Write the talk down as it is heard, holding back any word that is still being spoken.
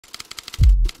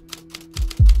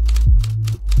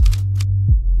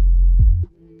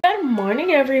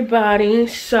morning, everybody.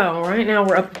 So right now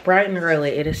we're up bright and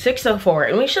early. It is 6:04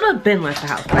 and we should have been left the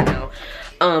house by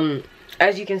now.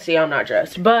 As you can see, I'm not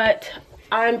dressed, but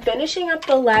I'm finishing up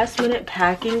the last minute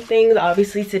packing things.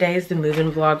 Obviously today is the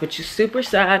move-in vlog, which is super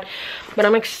sad, but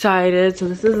I'm excited. So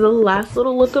this is the last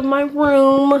little look of my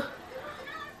room.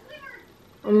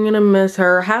 I'm gonna miss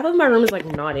her. Half of my room is like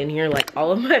not in here. Like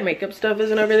all of my makeup stuff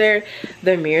isn't over there.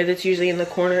 The mirror that's usually in the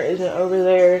corner isn't over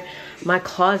there. My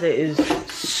closet is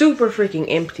super freaking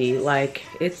empty. Like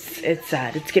it's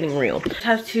sad. It's getting real. I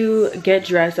have to get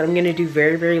dressed. I'm gonna do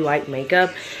very light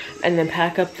makeup and then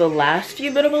pack up the last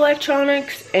few bit of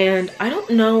electronics. And I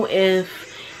don't know if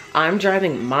I'm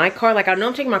driving my car. Like I know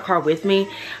I'm taking my car with me,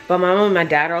 but my mom and my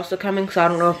dad are also coming, so I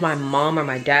don't know if my mom or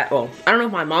my dad, well, I don't know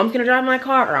if my mom's gonna drive my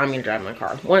car or I'm gonna drive my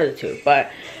car, one of the two.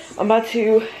 But I'm about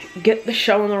to get the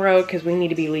show on the road because we need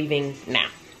to be leaving now.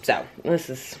 So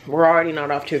we're already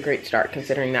not off to a great start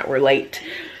considering that we're late,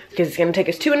 because it's gonna take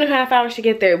us 2.5 hours to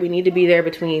get there. We need to be there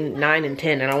between 9 and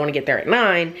 10 and I want to get there at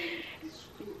 9.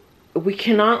 We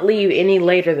cannot leave any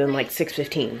later than like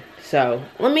 6:15. So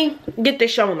let me get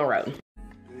this show on the road.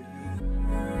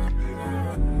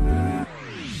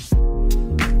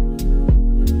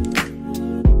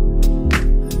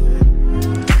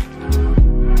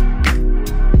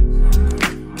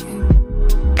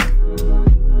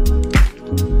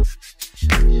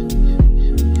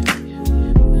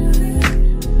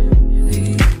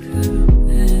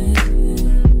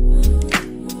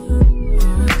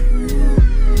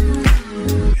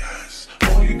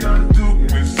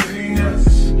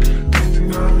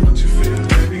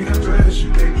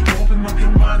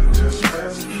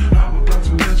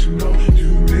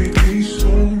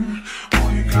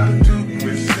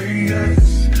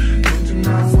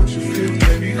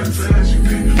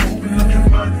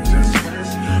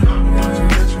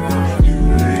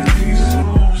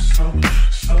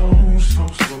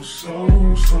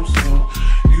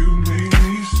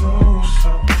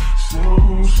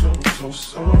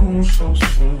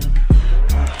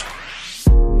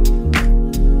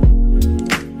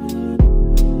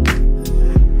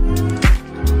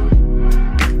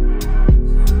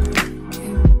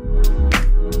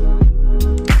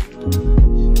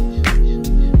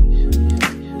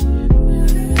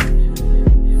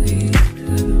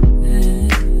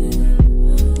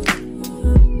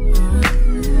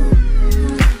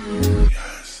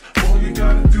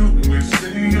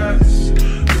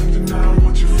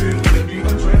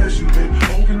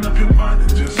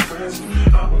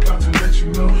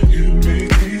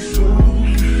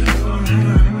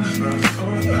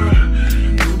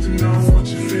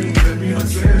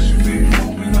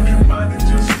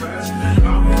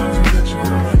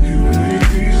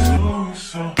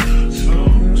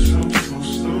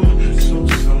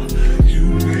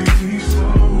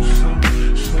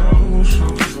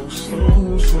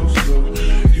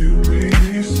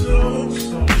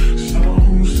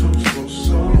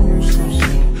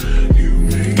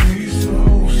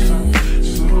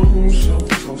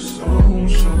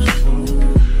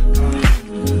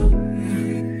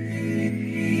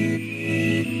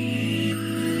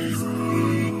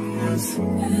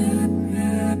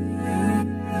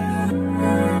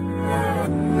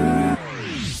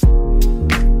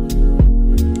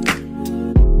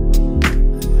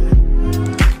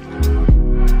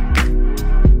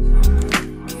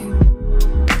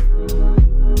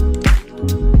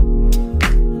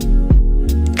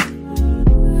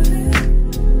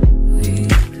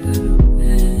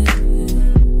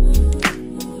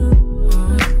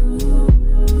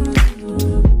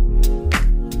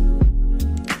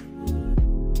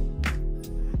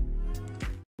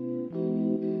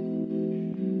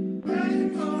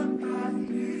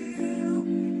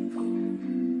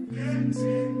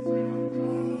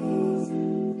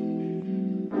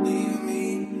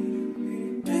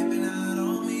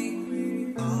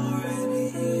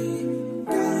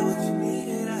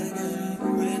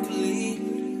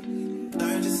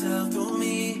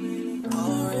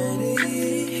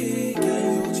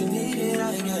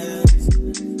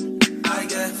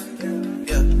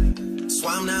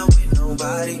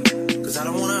 Cause I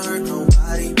don't wanna hurt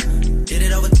nobody. Did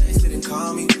it over text, didn't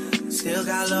call me. Still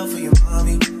got love for your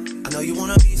mommy. I know you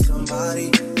wanna be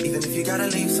somebody, even if you gotta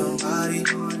leave somebody.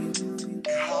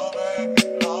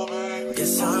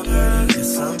 Yes, I'm hurt,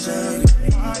 yes, I'm jaded.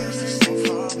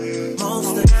 Most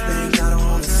of the things I don't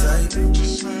wanna say.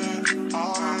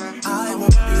 I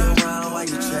won't be around while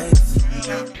you chase.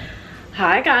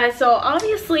 Hi guys, so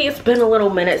obviously it's been a little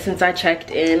minute since I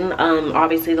checked in.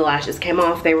 Obviously the lashes came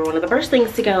off. They were one of the first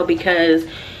things to go because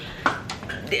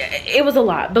it was a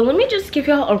lot. But let me just give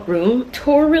y'all a room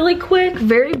tour really quick,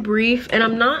 very brief, and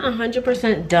I'm not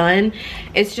 100% done.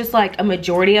 It's just like a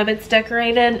majority of it's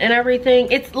decorated and everything.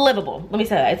 It's livable, let me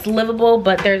say that. It's livable,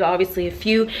 but there's obviously a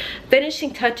few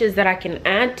finishing touches that I can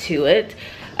add to it.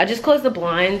 I just closed the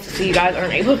blinds so you guys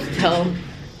aren't able to tell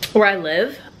where I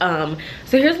live.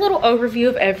 So here's a little overview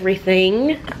of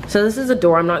everything. So this is a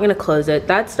door, I'm not gonna close it.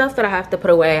 That's stuff that I have to put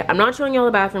away. I'm not showing y'all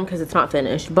the bathroom because it's not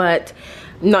finished, but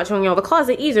I'm not showing y'all the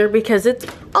closet either because it's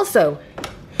also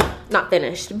not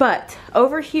finished. But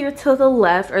over here to the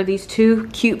left are these two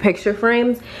cute picture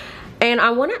frames. And I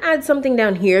wanna add something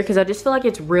down here because I just feel like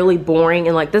it's really boring,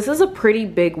 and like this is a pretty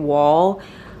big wall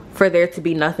for there to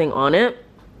be nothing on it.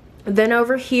 Then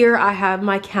over here I have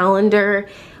my calendar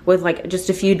with like just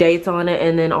a few dates on it,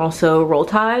 and then also Roll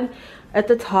Tide at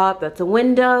the top. That's a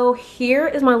window. Here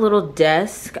is my little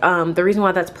desk. The reason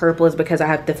why that's purple is because I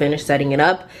have to finish setting it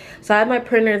up. So I have my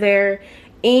printer there,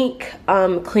 ink,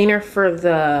 cleaner for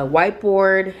the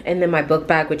whiteboard, and then my book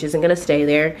bag, which isn't gonna stay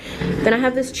there. Then I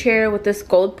have this chair with this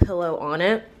gold pillow on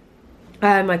it. I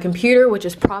have my computer, which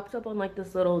is propped up on like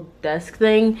this little desk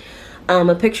thing.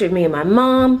 A picture of me and my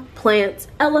mom, plants,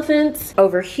 elephants.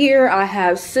 Over here, I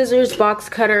have scissors, box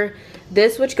cutter,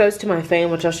 this which goes to my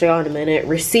fan, which I'll show you in a minute,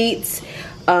 receipts,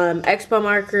 expo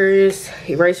markers,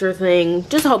 eraser thing,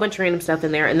 just a whole bunch of random stuff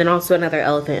in there, and then also another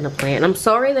elephant and a plant. And I'm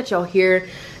sorry that y'all hear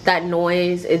that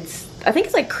noise. I think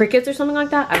it's like crickets or something like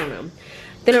that. I don't know.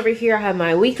 Then over here, I have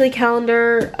my weekly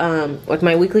calendar, with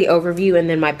my weekly overview, and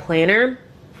then my planner.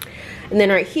 And then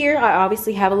right here, I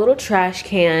obviously have a little trash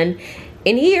can.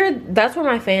 In here, that's where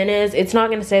my fan is. It's not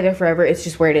gonna stay there forever. It's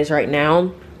just where it is right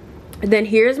now. And then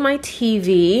here's my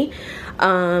TV.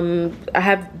 I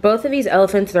have both of these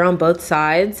elephants. They're on both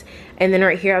sides. And then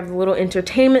right here, I have a little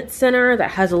entertainment center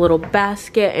that has a little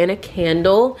basket and a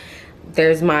candle.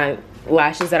 There's my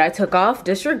lashes that I took off.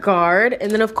 Disregard.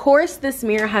 And then, of course, this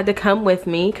mirror had to come with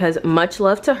me because much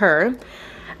love to her.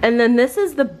 And then this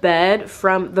is the bed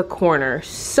from the corner.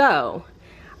 So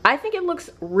I think it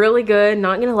looks really good,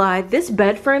 not gonna lie. This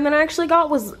bed frame that I actually got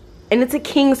was, and it's a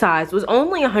king size, was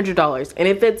only $100, and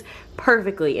it fits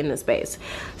perfectly in this space.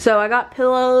 So I got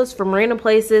pillows from random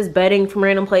places, bedding from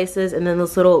random places, and then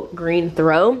this little green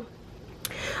throw.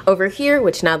 Over here,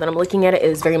 which now that I'm looking at it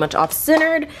is very much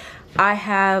off-centered, I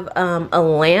have a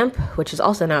lamp, which is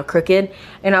also now crooked,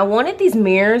 and I wanted these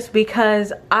mirrors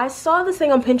because I saw this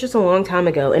thing on Pinterest a long time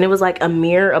ago, and it was like a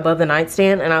mirror above the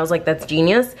nightstand, and I was like, that's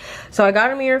genius. So I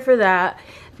got a mirror for that.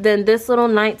 Then this little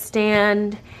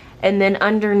nightstand, and then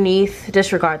underneath,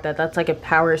 disregard that, that's like a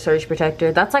power surge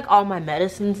protector. That's like all my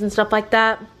medicines and stuff like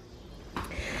that.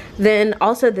 Then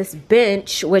also this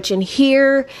bench, which in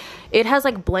here, it has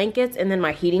like blankets and then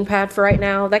my heating pad for right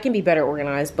now. That can be better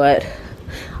organized, but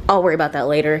I'll worry about that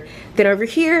later. Then over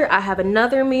here, I have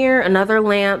another mirror, another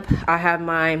lamp. I have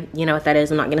my, you know what that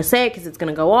is, I'm not gonna say it because it's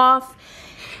gonna go off.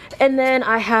 And then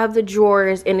I have the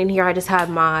drawers, and in here I just have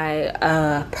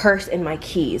my purse and my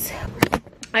keys.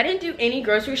 I didn't do any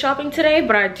grocery shopping today,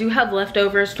 but I do have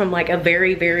leftovers from like a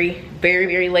very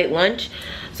late lunch.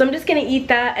 So I'm just gonna eat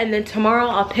that, and then tomorrow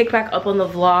I'll pick back up on the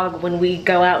vlog when we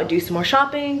go out and do some more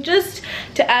shopping, just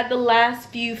to add the last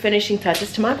few finishing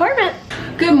touches to my apartment.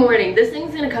 Good morning. This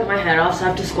thing's gonna cut my head off, so I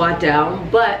have to squat down.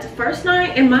 But first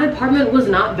night in my apartment was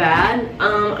not bad.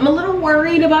 I'm a little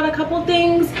worried about a couple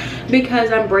things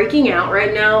because I'm breaking out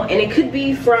right now, and it could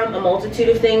be from a multitude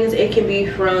of things. It can be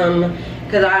from,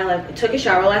 because I like took a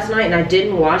shower last night and I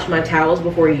didn't wash my towels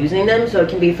before using them, so it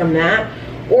can be from that.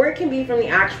 Or it can be from the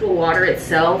actual water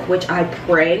itself, which I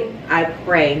pray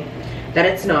that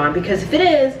it's not, because if it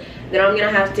is, then I'm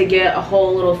gonna have to get a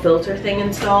whole little filter thing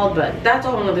installed, but that's a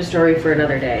whole nother story for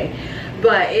another day.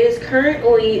 But it is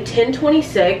currently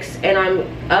 10:26 and I'm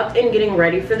up and getting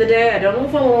ready for the day. I don't know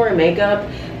if I wanna wear makeup,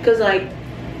 because like,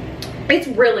 it's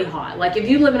really hot. Like if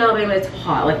you live in Alabama, it's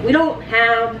hot. Like we don't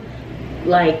have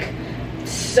like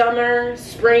summer,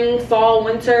 spring, fall,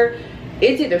 winter.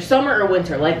 It's either summer or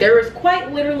winter. Like there is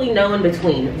quite literally no in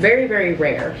between. Very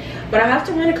rare. But I have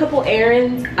to run a couple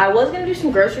errands. I was gonna do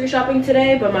some grocery shopping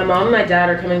today, but my mom and my dad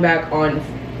are coming back on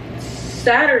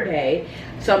Saturday.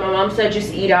 So my mom said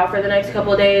just eat out for the next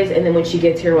couple of days, and then when she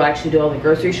gets here we'll actually do all the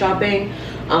grocery shopping.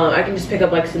 I can just pick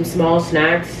up like some small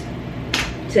snacks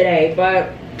today.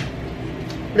 But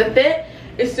the fit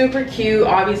is super cute.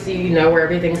 Obviously you know where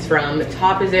everything's from. The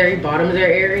top is airy, bottom is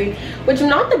airy, which I'm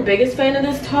not the biggest fan of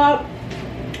this top,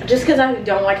 just because I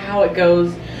don't like how it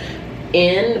goes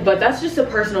in, but that's just a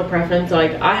personal preference.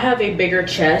 Like I have a bigger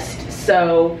chest,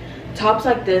 so tops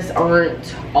like this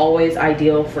aren't always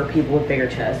ideal for people with bigger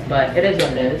chests, but it is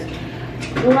what it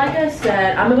is. Like I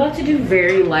said, I'm about to do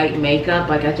very light makeup.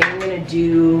 Like I think I'm gonna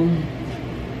do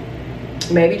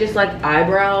maybe just like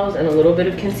eyebrows and a little bit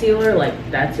of concealer. Like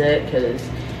that's it, because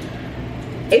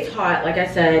it's hot, like I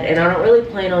said, and I don't really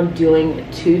plan on doing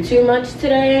too much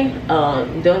today.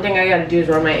 The only thing I gotta do is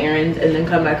run my errands and then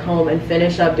come back home and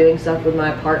finish up doing stuff with my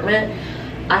apartment.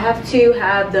 I have to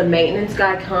have the maintenance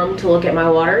guy come to look at my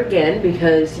water again,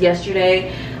 because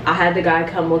yesterday I had the guy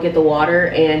come look at the water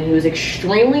and he was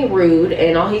extremely rude,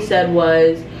 and all he said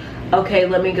was, okay,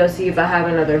 let me go see if I have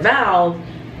another valve.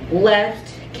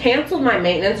 Left, canceled my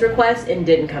maintenance request, and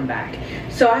didn't come back.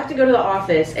 So I have to go to the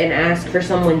office and ask for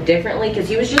someone differently, because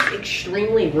he was just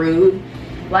extremely rude.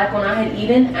 Like when I had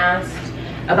even asked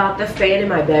about the fan in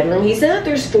my bedroom, he said that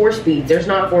there's 4 speeds. There's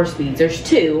not 4 speeds, there's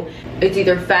 2. It's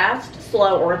either fast,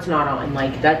 slow, or it's not on.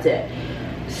 Like that's it.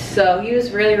 So he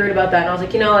was really rude about that, and I was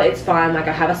like, you know, it's fine. Like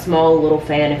I have a small little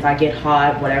fan if I get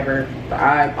hot, whatever.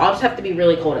 I'll just have to be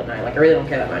really cold at night. Like I really don't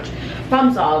care that much.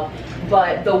 Problem solved.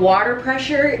 But the water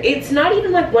pressure, it's not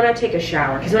even like when I take a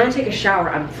shower, because when I take a shower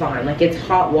I'm fine. Like it's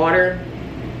hot water.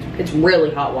 It's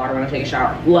really hot water when I take a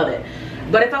shower. Love it.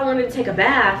 But if I wanted to take a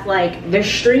bath, like the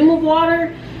stream of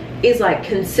water is like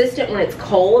consistent when it's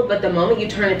cold, but the moment you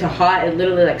turn it to hot, it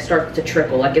literally like starts to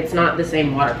trickle. Like it's not the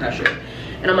same water pressure.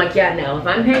 And I'm like, yeah, no, if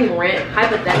I'm paying rent,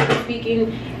 hypothetically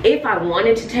speaking, if I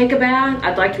wanted to take a bath,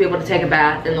 I'd like to be able to take a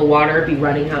bath and the water be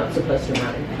running how it's supposed to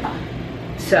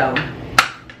run. So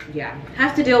yeah,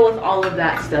 have to deal with all of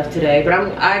that stuff today. But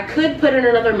I could put in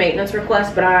another maintenance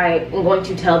request, but I'm going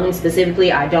to tell them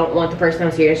specifically I don't want the person that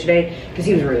was here yesterday, because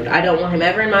he was rude. I don't want him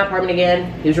ever in my apartment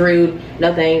again. He was rude.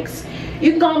 No thanks.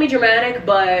 You can call me dramatic,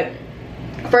 but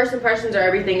first impressions are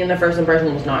everything, and the first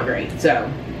impression was not great.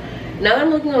 So now that I'm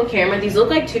looking on camera, these look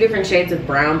like 2 different shades of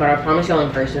brown, but I promise y'all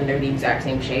in person they're the exact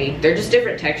same shade. They're just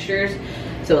different textures,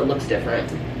 so it looks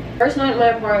different. First night in my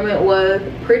apartment was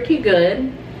pretty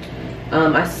good.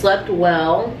 I slept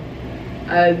well,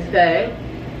 I would say.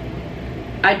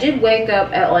 I did wake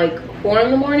up at like 4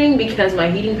 in the morning because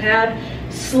my heating pad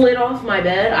slid off my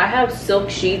bed. I have silk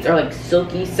sheets, or like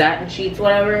silky satin sheets,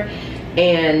 whatever,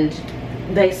 and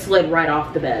they slid right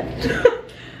off the bed.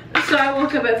 So I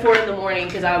woke up at 4 in the morning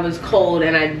because I was cold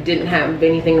and I didn't have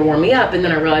anything to warm me up, and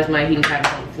then I realized my heating pad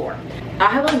was on the floor. I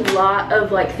have a lot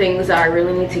of like things that I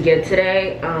really need to get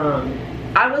today.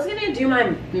 I was gonna do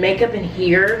my makeup in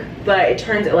here, but it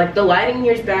turns out like the lighting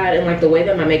here is bad, and like the way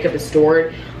that my makeup is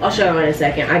stored, I'll show you in a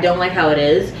second, I don't like how it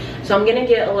is. So I'm gonna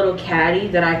get a little caddy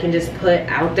that I can just put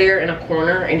out there in a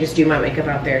corner and just do my makeup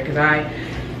out there, because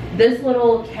this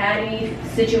little caddy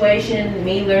situation,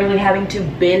 me literally having to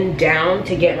bend down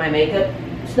to get my makeup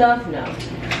stuff, no.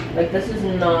 Like this is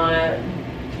not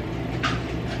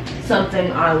something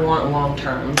I want long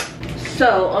term.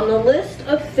 So on the list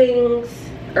of things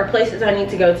or places I need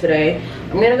to go today,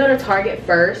 I'm gonna go to Target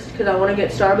first because I want to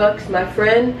get Starbucks. My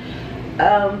friend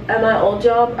at my old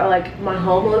job, or like my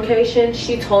home location,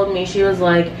 she told me, she was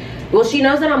like, well, she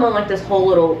knows that I'm on like this whole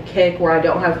little kick where I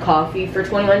don't have coffee for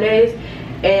 21 days,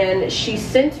 and she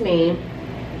sent me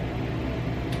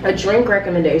a drink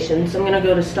recommendation. So I'm gonna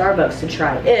go to Starbucks to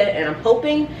try it, and I'm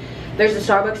hoping there's a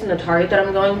Starbucks in the Target that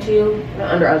I'm going to.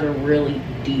 My under eyes are really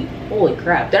deep. Holy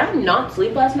crap, did I not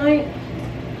sleep last night?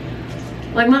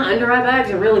 Like my under eye bags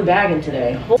are really bagging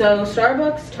today. So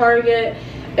Starbucks, Target,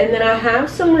 and then I have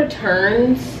some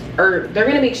returns, or they're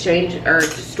gonna be exchange or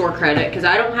just store credit, because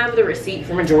I don't have the receipt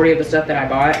for majority of the stuff that I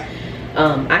bought.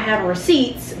 I have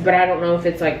receipts, but I don't know if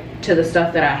it's like to the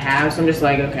stuff that I have, so I'm just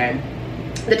like, okay,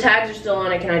 the tags are still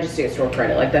on it, can I just do a store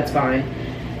credit? Like that's fine.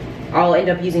 I'll end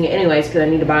up using it anyways because I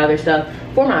need to buy other stuff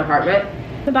for my apartment.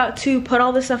 I'm about to put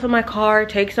all this stuff in my car,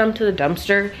 take some to the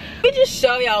dumpster. Let me just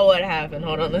show y'all what happened.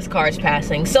 Hold on, this car is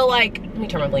passing. So like, let me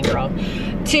turn my blinker off.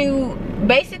 To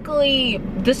basically,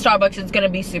 this Starbucks is gonna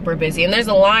be super busy, and there's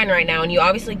a line right now, and you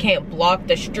obviously can't block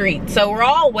the street. So we're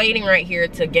all waiting right here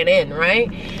to get in,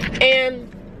 right? And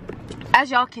as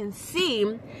y'all can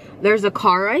see, there's a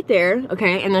car right there,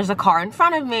 okay, and there's a car in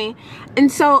front of me.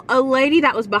 And so a lady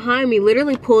that was behind me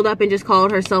literally pulled up and just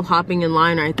called herself hopping in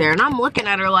line right there. And I'm looking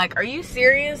at her like, are you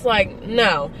serious? Like,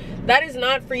 no, that is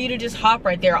not for you to just hop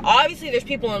right there. Obviously there's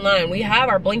people in line. We have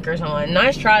our blinkers on.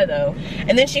 Nice try though.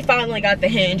 And then she finally got the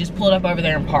hint and just pulled up over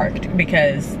there and parked,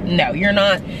 because no, you're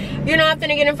not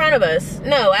gonna get in front of us.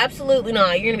 No, absolutely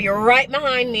not. You're gonna be right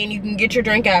behind me and you can get your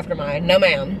drink after mine. No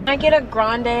ma'am. I get a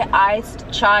grande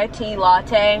iced chai tea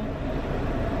latte.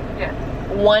 Yes.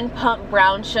 1 pump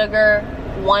brown sugar,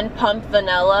 1 pump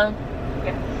vanilla.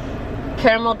 Yes.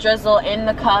 Caramel drizzle in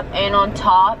the cup and on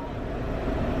top.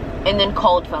 And then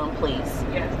cold foam, please.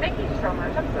 Yes, thank you so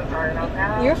much. I'm so sorry about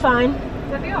that. You're fine.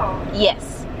 Good deal.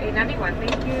 Yes. 891,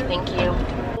 thank you. Thank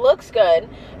you. looks good.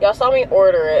 Y'all saw me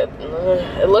order it.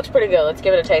 It looks pretty good. Let's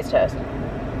give it a taste test.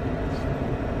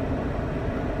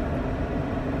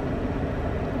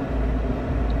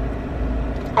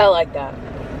 I like that.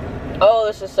 Oh,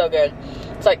 this is so good.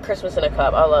 It's like Christmas in a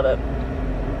cup. I love it.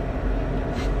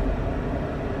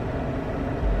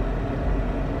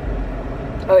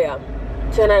 Oh yeah,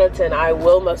 10 out of 10. I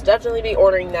will most definitely be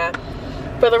ordering that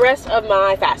for the rest of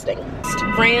my fasting.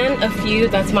 Ran a few,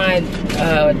 that's my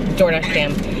DoorDash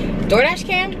cam. DoorDash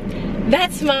cam?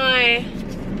 That's my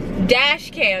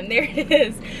dash cam, there it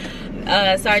is.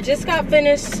 So I just got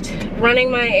finished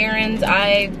running my errands.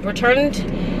 I returned,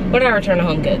 what did I return to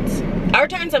Home Goods? I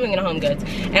returned something in Home Goods,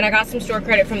 and I got some store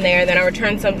credit from there. Then I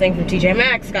returned something from TJ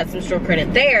Maxx, got some store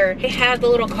credit there. They had the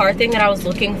little card thing that I was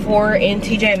looking for in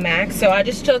TJ Maxx, so I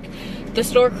just took the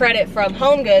store credit from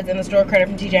Home Goods and the store credit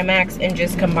from TJ Maxx and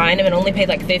just combined them and only paid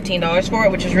like $15 for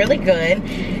it, which is really good.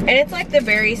 And it's like the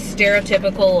very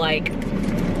stereotypical like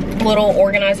little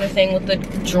organizer thing with the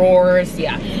drawers.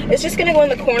 Yeah, it's just gonna go in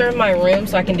the corner of my room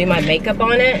so I can do my makeup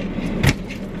on it.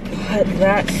 But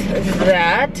that's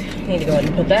that. I need to go ahead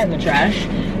and put that in the trash.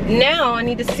 Now I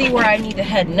need to see where I need to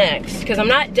head next, because I'm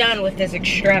not done with this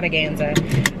extravaganza.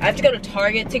 I have to go to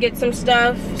Target to get some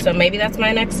stuff, so maybe that's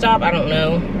my next stop. I don't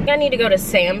know. I think I need to go to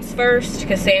Sam's first,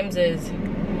 because Sam's is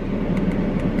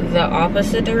the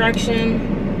opposite direction.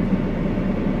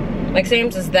 Like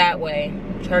Sam's is that way,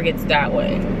 Target's that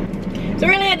way. So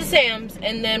we're gonna head to Sam's,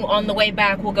 and then on the way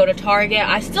back we'll go to Target.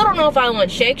 I still don't know if I want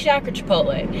Shake Shack or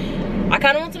Chipotle. I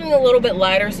kind of want something a little bit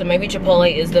lighter, so maybe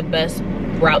Chipotle is the best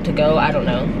route to go. I don't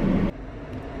know.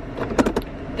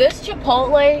 This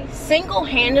Chipotle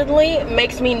single-handedly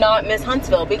makes me not miss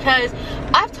Huntsville, because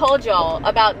I've told y'all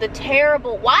about the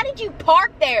terrible, why did you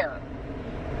park there?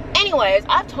 Anyways,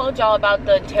 I've told y'all about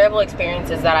the terrible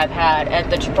experiences that I've had at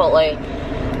the Chipotle,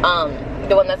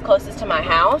 the one that's closest to my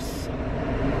house.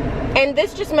 And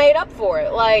this just made up for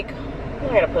it. Like, I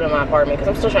gotta put it in my apartment because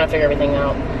I'm still trying to figure everything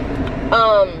out.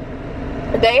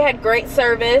 They had great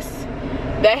service.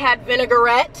 They had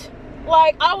vinaigrette.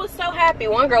 Like, I was so happy.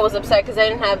 One girl was upset because they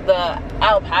didn't have the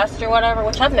al pastor or whatever,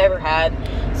 which I've never had.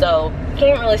 So,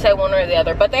 can't really say one or the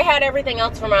other. But they had everything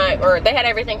else for my, or they had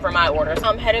everything for my order. So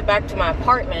I'm headed back to my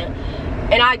apartment.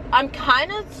 And I'm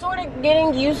kind of sort of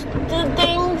getting used to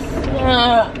things.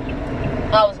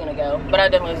 I was gonna go, but I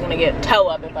definitely was gonna get toe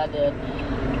up if I did.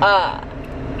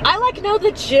 I like know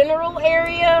the general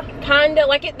area, kinda.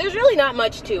 Like, there's really not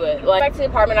much to it. Like, back to the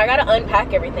apartment, I gotta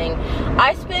unpack everything.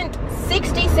 I spent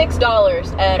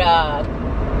 $66 at,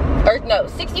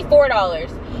 $64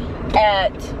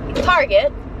 at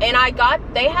Target. And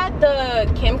they had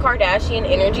the Kim Kardashian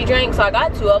energy drink, so I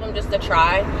got 2 of them just to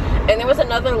try. And there was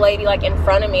another lady like in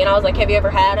front of me, and I was like, have you ever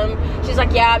had them? She's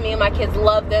like, yeah, me and my kids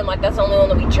love them. Like, that's the only one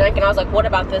that we drink. And I was like, what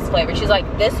about this flavor? She's like,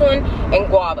 this one and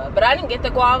guava. But I didn't get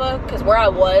the guava because where I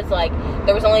was, like,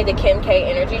 there was only the Kim K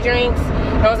energy drinks.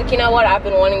 And I was like, you know what? I've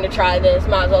been wanting to try this.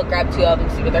 Might as well grab 2 of them,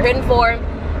 see what they're hitting for.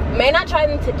 May not try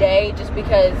them today just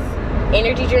because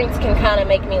energy drinks can kind of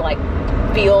make me like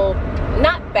feel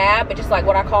not bad, but just like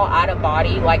what I call out of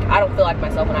body. Like, I don't feel like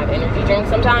myself when I have energy drinks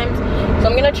sometimes. So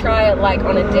I'm gonna try it like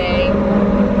on a day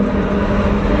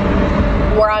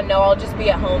where I know I'll just be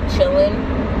at home chilling,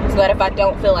 so that if I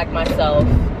don't feel like myself,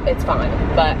 it's fine.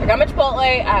 But I got my Chipotle.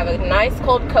 I have a nice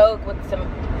cold Coke with some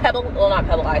Pebble, well, not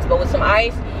Pebble Ice, but with some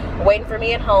ice waiting for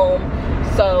me at home.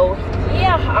 So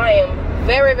yeah, I am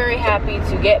very, very happy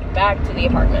to get back to the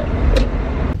apartment.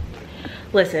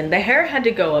 Listen, the hair had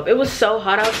to go up. It was so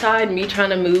hot outside, me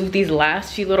trying to move these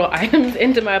last few little items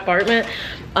into my apartment.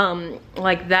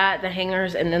 Like that, the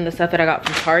hangers, and then the stuff that I got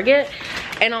from Target.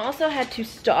 And I also had to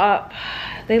stop.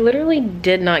 They literally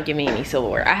did not give me any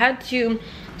silverware. I had to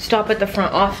stop at the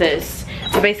front office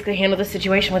to basically handle the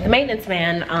situation with the maintenance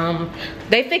man.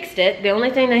 They fixed it. The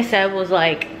only thing they said was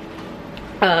like,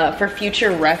 for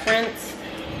future reference,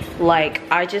 like,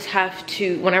 I just have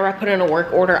to, whenever I put in a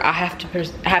work order, I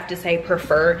have to say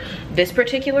prefer this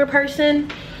particular person,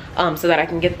 so that I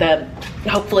can get the,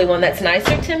 hopefully, one that's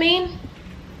nicer to me.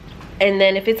 And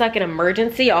then if it's like an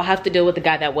emergency, I'll have to deal with the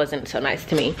guy that wasn't so nice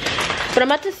to me. But I'm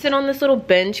about to sit on this little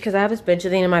bench, because I have this bench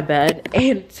at the end of my bed,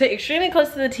 and sit extremely close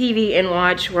to the TV and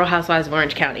watch Real Housewives of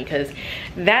Orange County, because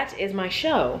that is my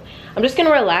show. I'm just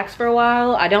gonna relax for a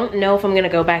while. I don't know if I'm gonna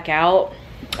go back out.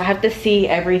 I have to see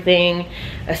everything,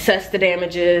 assess the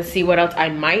damages, see what else I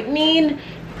might need,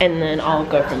 and then I'll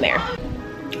go from there.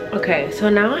 Okay, so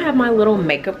now I have my little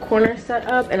makeup corner set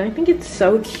up, and I think it's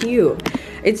so cute.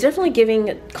 It's definitely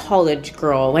giving college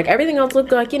girl. Like, everything else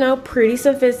looked like, you know, pretty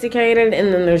sophisticated,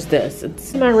 and then there's this.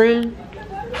 It's my room.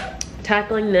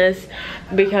 Tackling this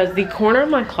because the corner of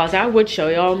my closet, I would show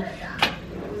y'all,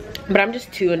 But I'm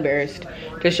just too embarrassed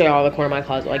to show all the corner of my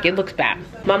closet. Like, it looks bad.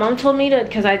 My mom told me to,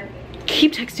 because I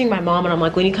keep texting my mom and I'm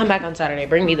like, when you come back on Saturday,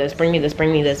 bring me this, bring me this,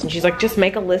 bring me this. And she's like, just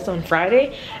make a list on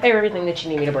Friday of everything that you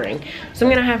need me to bring. So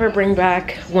I'm gonna have her bring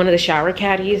back one of the shower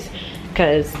caddies,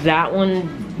 because that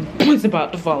one was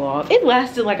about to fall off. It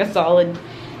lasted like a solid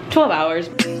 12 hours.